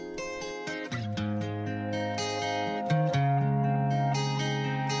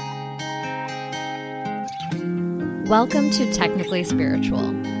Welcome to Technically Spiritual,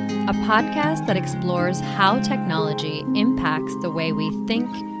 a podcast that explores how technology impacts the way we think,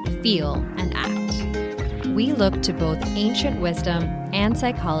 feel, and act. We look to both ancient wisdom and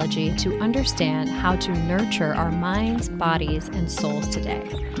psychology to understand how to nurture our minds, bodies, and souls today.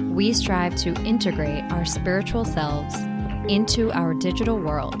 We strive to integrate our spiritual selves into our digital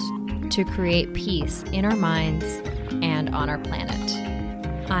world to create peace in our minds and on our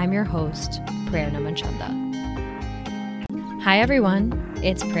planet. I'm your host, Prerna Manchanda. Hi everyone,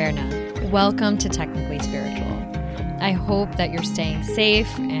 it's Prerna. Welcome to Technically Spiritual. I hope that you're staying safe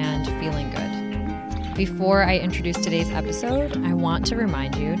and feeling good. Before I introduce today's episode, I want to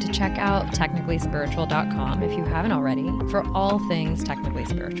remind you to check out technicallyspiritual.com if you haven't already for all things technically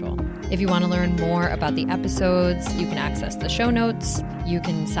spiritual. If you want to learn more about the episodes, you can access the show notes. You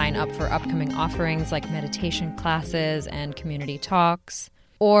can sign up for upcoming offerings like meditation classes and community talks.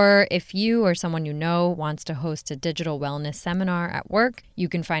 Or if you or someone you know wants to host a digital wellness seminar at work, you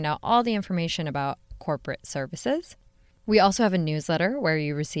can find out all the information about corporate services. We also have a newsletter where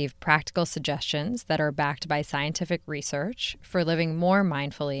you receive practical suggestions that are backed by scientific research for living more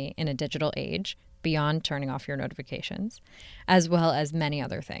mindfully in a digital age beyond turning off your notifications, as well as many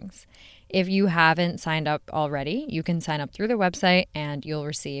other things. If you haven't signed up already, you can sign up through the website and you'll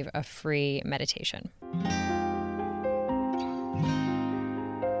receive a free meditation.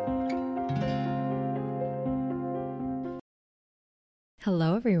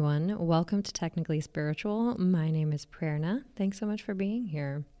 Hello, everyone. Welcome to Technically Spiritual. My name is Prerna. Thanks so much for being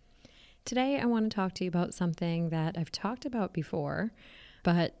here. Today, I want to talk to you about something that I've talked about before,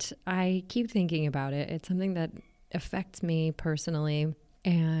 but I keep thinking about it. It's something that affects me personally,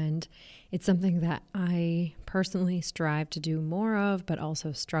 and it's something that I personally strive to do more of, but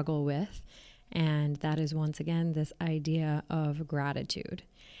also struggle with. And that is, once again, this idea of gratitude.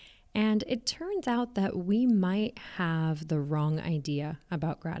 And it turns out that we might have the wrong idea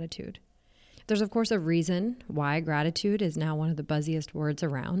about gratitude. There's, of course, a reason why gratitude is now one of the buzziest words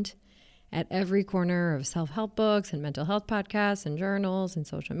around. At every corner of self-help books and mental health podcasts and journals and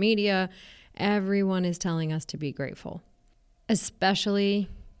social media, everyone is telling us to be grateful. Especially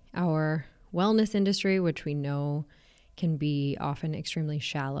our wellness industry, which we know can be often extremely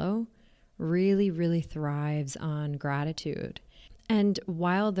shallow, really thrives on gratitude. And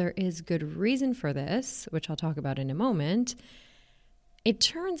while there is good reason for this, which I'll talk about in a moment, it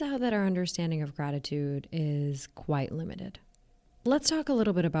turns out that our understanding of gratitude is quite limited. Let's talk a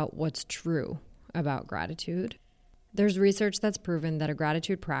little bit about what's true about gratitude. There's research that's proven that a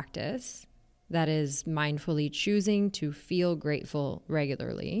gratitude practice, that is mindfully choosing to feel grateful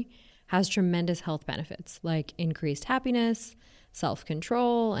regularly, has tremendous health benefits like increased happiness,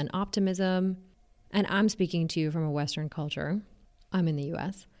 self-control, and optimism. And I'm speaking to you from a Western culture. I'm in the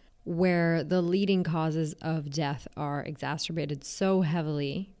US, where the leading causes of death are exacerbated so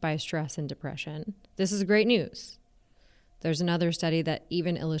heavily by stress and depression. This is great news. There's another study that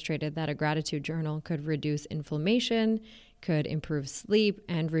even illustrated that a gratitude journal could reduce inflammation, could improve sleep,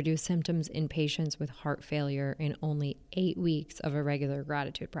 and reduce symptoms in patients with heart failure in only 8 weeks of a regular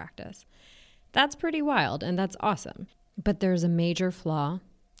gratitude practice. That's pretty wild, and that's awesome. But there's a major flaw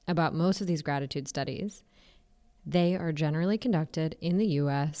about most of these gratitude studies. They are generally conducted in the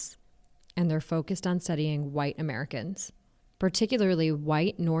US, and they're focused on studying white Americans, particularly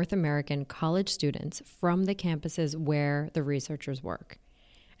white North American college students from the campuses where the researchers work.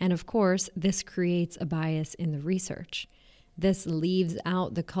 And of course, this creates a bias in the research. This leaves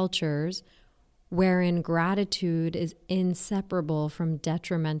out the cultures wherein gratitude is inseparable from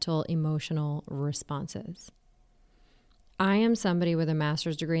detrimental emotional responses. I am somebody with a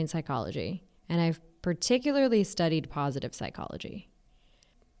master's degree in psychology, and I've particularly studied positive psychology.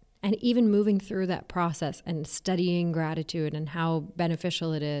 And even moving through that process and studying gratitude and how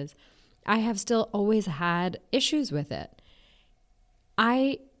beneficial it is, I have still always had issues with it.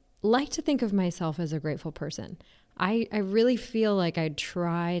 I like to think of myself as a grateful person. I really feel like I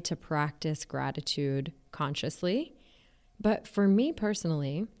try to practice gratitude consciously. But for me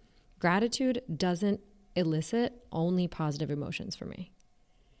personally, gratitude doesn't elicit only positive emotions for me.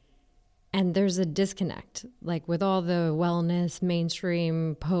 And there's a disconnect, like with all the wellness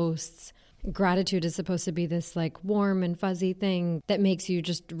mainstream posts. Gratitude is supposed to be this like warm and fuzzy thing that makes you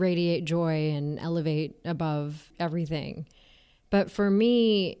just radiate joy and elevate above everything. But for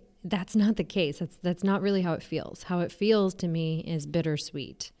me, that's not the case. That's not really how it feels. How it feels to me is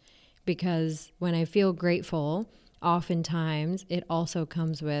bittersweet, because when I feel grateful, oftentimes it also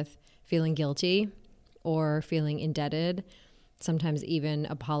comes with feeling guilty or feeling indebted, sometimes even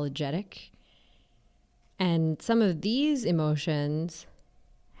apologetic. And some of these emotions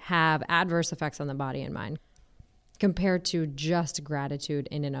have adverse effects on the body and mind. compared to just gratitude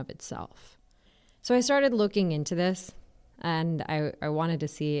in and of itself. So I started looking into this, and I wanted to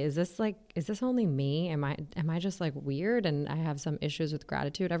see, is this only me? Am I just like weird and I have some issues with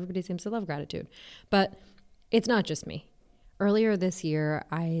gratitude? Everybody seems to love gratitude, but it's not just me. Earlier this year,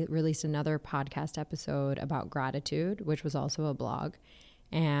 I released another podcast episode about gratitude, which was also a blog.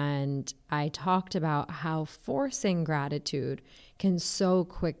 And I talked about how forcing gratitude can so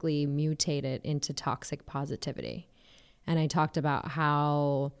quickly mutate it into toxic positivity. And I talked about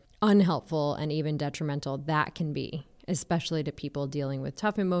how unhelpful and even detrimental that can be, especially to people dealing with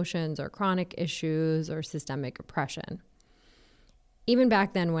tough emotions or chronic issues or systemic oppression. Even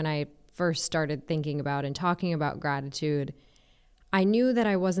back then, when I first started thinking about and talking about gratitude, I knew that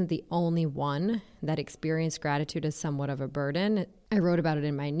I wasn't the only one that experienced gratitude as somewhat of a burden. I wrote about it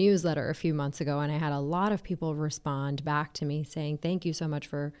in my newsletter a few months ago, and I had a lot of people respond back to me saying, thank you so much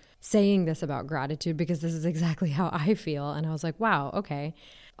for saying this about gratitude, because this is exactly how I feel. And I was like, wow, okay.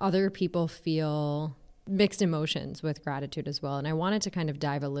 Other people feel mixed emotions with gratitude as well. And I wanted to kind of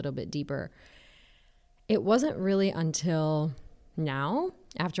dive a little bit deeper. It wasn't really until now,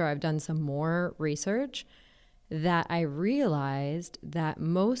 after I've done some more research, that I realized that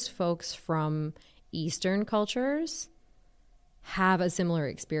most folks from Eastern cultures have a similar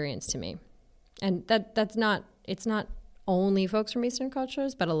experience to me. And it's not only folks from Eastern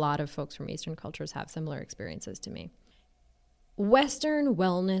cultures, but a lot of folks from Eastern cultures have similar experiences to me. Western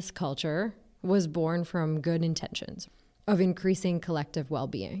wellness culture was born from good intentions of increasing collective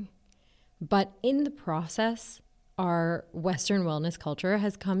well-being. But in the process, our Western wellness culture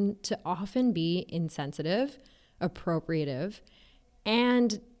has come to often be insensitive, appropriative,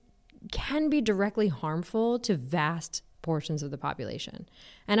 and can be directly harmful to vast portions of the population.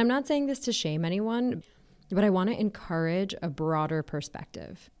 And I'm not saying this to shame anyone, but I want to encourage a broader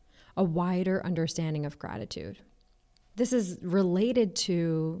perspective, a wider understanding of gratitude. This is related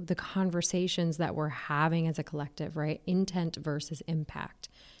to the conversations that we're having as a collective, right? Intent versus impact.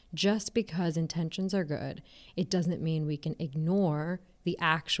 Just because intentions are good, it doesn't mean we can ignore the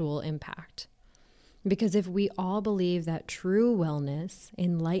actual impact. Because if we all believe that true wellness,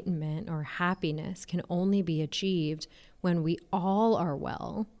 enlightenment, or happiness can only be achieved when we all are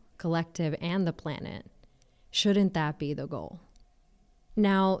well, collective and the planet, shouldn't that be the goal?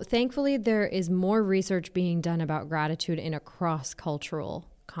 Now, thankfully, there is more research being done about gratitude in a cross-cultural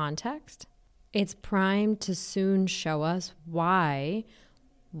context. It's primed to soon show us why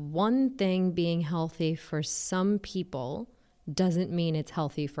one thing being healthy for some people doesn't mean it's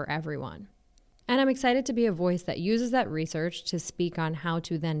healthy for everyone. And I'm excited to be a voice that uses that research to speak on how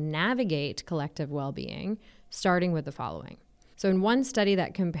to then navigate collective well-being, starting with the following. So in one study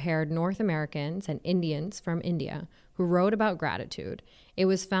that compared North Americans and Indians from India who wrote about gratitude, it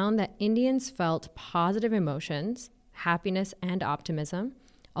was found that Indians felt positive emotions, happiness, and optimism,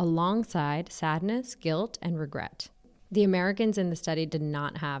 alongside sadness, guilt, and regret. The Americans in the study did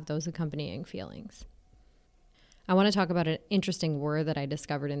not have those accompanying feelings. I want to talk about an interesting word that I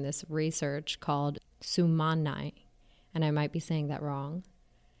discovered in this research called sumanai, and I might be saying that wrong.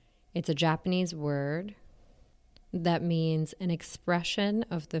 It's a Japanese word that means an expression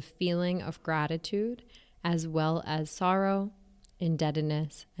of the feeling of gratitude as well as sorrow,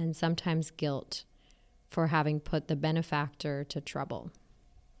 indebtedness, and sometimes guilt for having put the benefactor to trouble.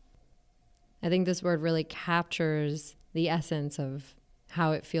 I think this word really captures the essence of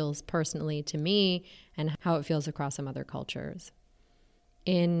how it feels personally to me and how it feels across some other cultures.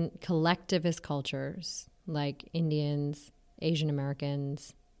 In collectivist cultures like Indians, Asian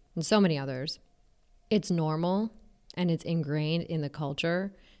Americans, and so many others, it's normal and it's ingrained in the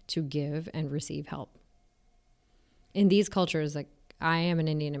culture to give and receive help. In these cultures, like I am an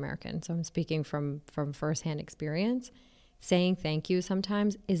Indian American, so I'm speaking from firsthand experience, saying thank you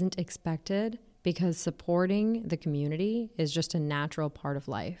sometimes isn't expected because supporting the community is just a natural part of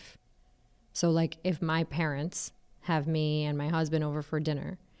life. So like if my parents have me and my husband over for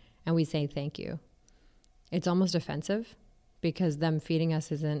dinner and we say thank you, it's almost offensive because them feeding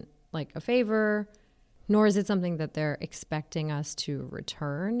us isn't like a favor, nor is it something that they're expecting us to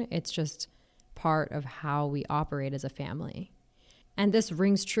return. It's just part of how we operate as a family. And this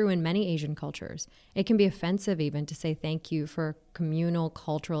rings true in many Asian cultures. It can be offensive even to say thank you for communal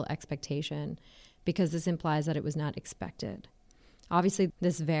cultural expectation because this implies that it was not expected. Obviously,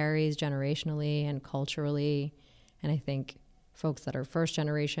 this varies generationally and culturally. And I think folks that are first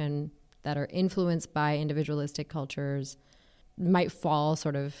generation that are influenced by individualistic cultures might fall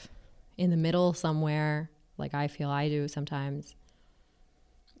sort of in the middle somewhere, like I feel I do sometimes.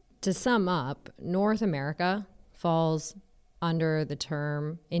 To sum up, North America falls under the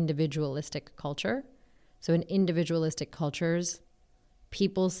term individualistic culture. So in individualistic cultures,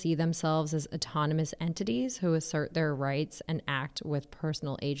 people see themselves as autonomous entities who assert their rights and act with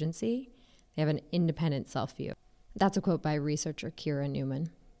personal agency. They have an independent self-view. That's a quote by researcher Kira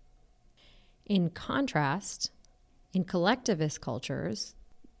Newman. In contrast, in collectivist cultures,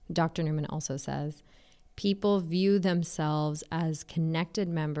 Dr. Newman also says, people view themselves as connected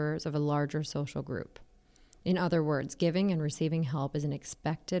members of a larger social group. In other words, giving and receiving help is an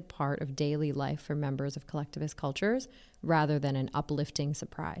expected part of daily life for members of collectivist cultures rather than an uplifting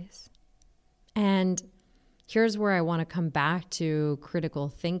surprise. And here's where I want to come back to critical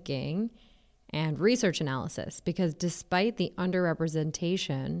thinking and research analysis, because despite the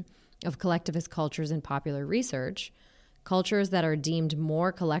underrepresentation of collectivist cultures in popular research, cultures that are deemed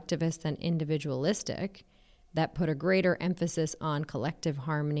more collectivist than individualistic, that put a greater emphasis on collective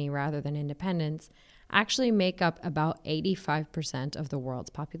harmony rather than independence, actually make up about 85% of the world's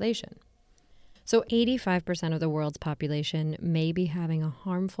population. So 85% of the world's population may be having a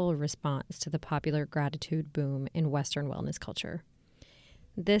harmful response to the popular gratitude boom in Western wellness culture.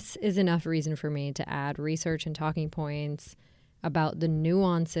 This is enough reason for me to add research and talking points about the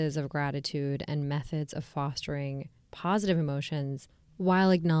nuances of gratitude and methods of fostering positive emotions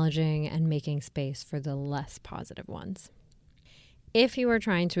while acknowledging and making space for the less positive ones. If you are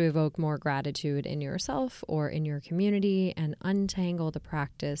trying to evoke more gratitude in yourself or in your community and untangle the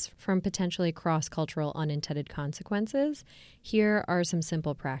practice from potentially cross-cultural unintended consequences, here are some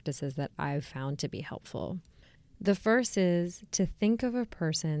simple practices that I've found to be helpful. The first is to think of a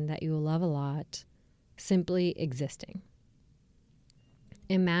person that you love a lot simply existing.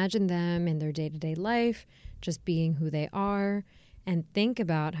 Imagine them in their day-to-day life, just being who they are, and think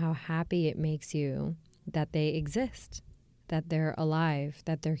about how happy it makes you that they exist, that they're alive,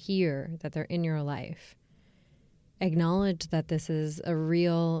 that they're here, that they're in your life. Acknowledge that this is a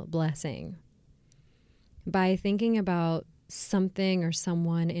real blessing. By thinking about something or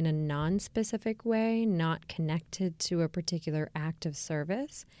someone in a non-specific way, not connected to a particular act of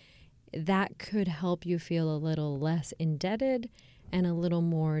service, that could help you feel a little less indebted and a little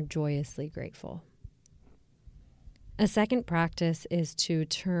more joyously grateful. A second practice is to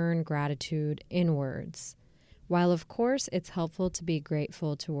turn gratitude inwards. While of course it's helpful to be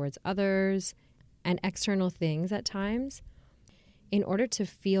grateful towards others and external things at times, in order to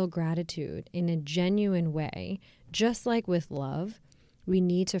feel gratitude in a genuine way, just like with love, we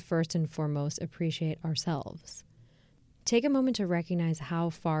need to first and foremost appreciate ourselves. Take a moment to recognize how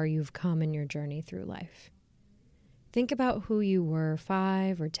far you've come in your journey through life. Think about who you were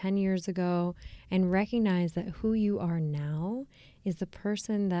 5 or 10 years ago and recognize that who you are now is the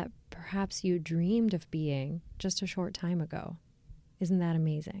person that perhaps you dreamed of being just a short time ago. Isn't that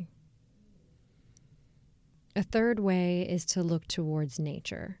amazing? A third way is to look towards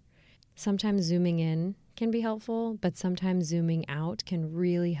nature. Sometimes zooming in can be helpful, but sometimes zooming out can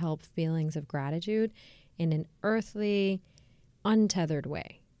really help feelings of gratitude in an earthly, untethered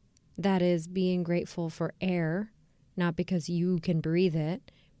way. That is, being grateful for air, not because you can breathe it,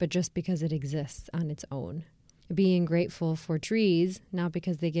 but just because it exists on its own. Being grateful for trees, not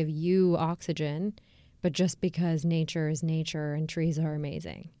because they give you oxygen, but just because nature is nature and trees are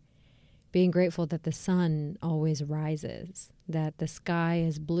amazing. Being grateful that the sun always rises, that the sky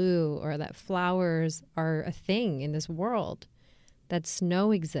is blue, or that flowers are a thing in this world, that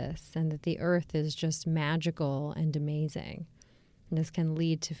snow exists, and that the earth is just magical and amazing. And this can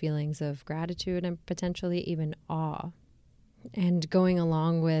lead to feelings of gratitude and potentially even awe. And going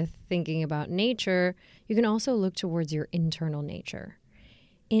along with thinking about nature, you can also look towards your internal nature.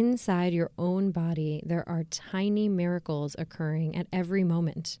 Inside your own body, there are tiny miracles occurring at every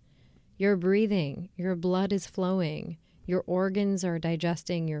moment. You're breathing, your blood is flowing, your organs are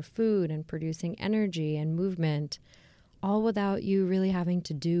digesting your food and producing energy and movement, all without you really having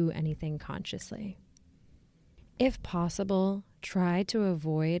to do anything consciously. If possible, try to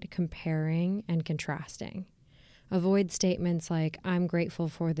avoid comparing and contrasting. Avoid statements like, I'm grateful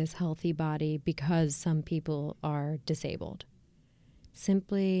for this healthy body because some people are disabled.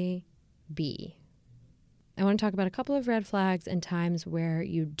 Simply be. I want to talk about a couple of red flags and times where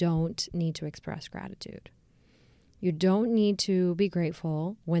you don't need to express gratitude. You don't need to be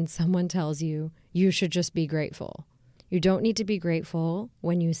grateful when someone tells you you should just be grateful. You don't need to be grateful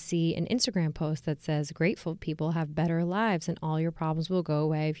when you see an Instagram post that says grateful people have better lives and all your problems will go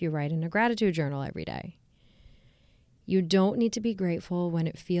away if you write in a gratitude journal every day. You don't need to be grateful when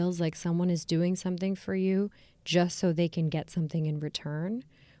it feels like someone is doing something for you just so they can get something in return,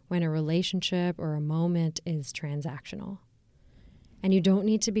 when a relationship or a moment is transactional. And you don't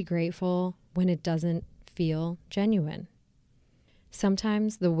need to be grateful when it doesn't feel genuine.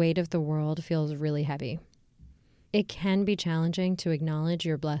 Sometimes the weight of the world feels really heavy. It can be challenging to acknowledge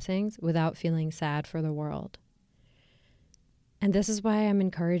your blessings without feeling sad for the world. And this is why I'm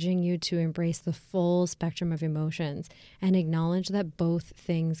encouraging you to embrace the full spectrum of emotions and acknowledge that both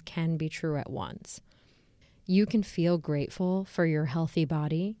things can be true at once. You can feel grateful for your healthy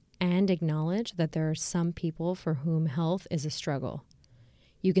body and acknowledge that there are some people for whom health is a struggle.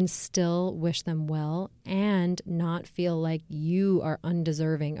 You can still wish them well and not feel like you are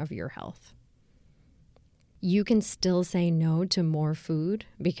undeserving of your health. You can still say no to more food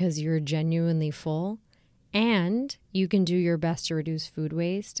because you're genuinely full, and you can do your best to reduce food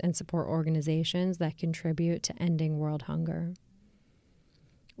waste and support organizations that contribute to ending world hunger.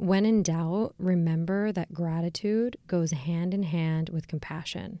 When in doubt, remember that gratitude goes hand in hand with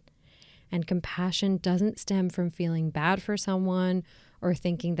compassion. And compassion doesn't stem from feeling bad for someone or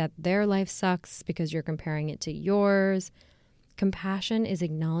thinking that their life sucks because you're comparing it to yours. Compassion is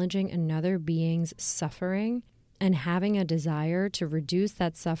acknowledging another being's suffering and having a desire to reduce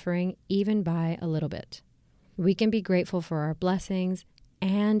that suffering even by a little bit. We can be grateful for our blessings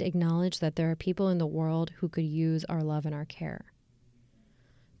and acknowledge that there are people in the world who could use our love and our care.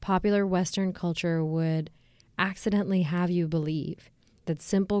 Popular Western culture would accidentally have you believe that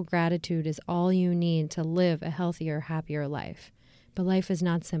simple gratitude is all you need to live a healthier, happier life. But life is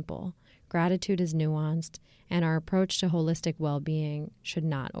not simple. Gratitude is nuanced, and our approach to holistic well-being should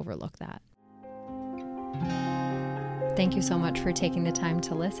not overlook that. Thank you so much for taking the time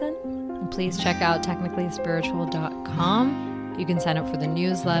to listen. And please check out technicallyspiritual.com. You can sign up for the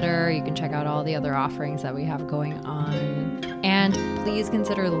newsletter. You can check out all the other offerings that we have going on. And please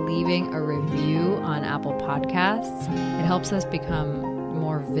consider leaving a review on Apple Podcasts. It helps us become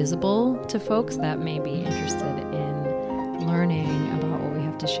more visible to folks that may be interested in learning about what we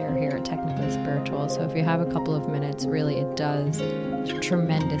have to share here at Technically Spiritual. So if you have a couple of minutes, really it does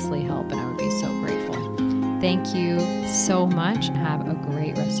tremendously help, and I would be so grateful. Thank you so much. Have a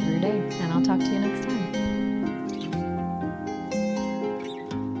great rest of your day, and I'll talk to you next time.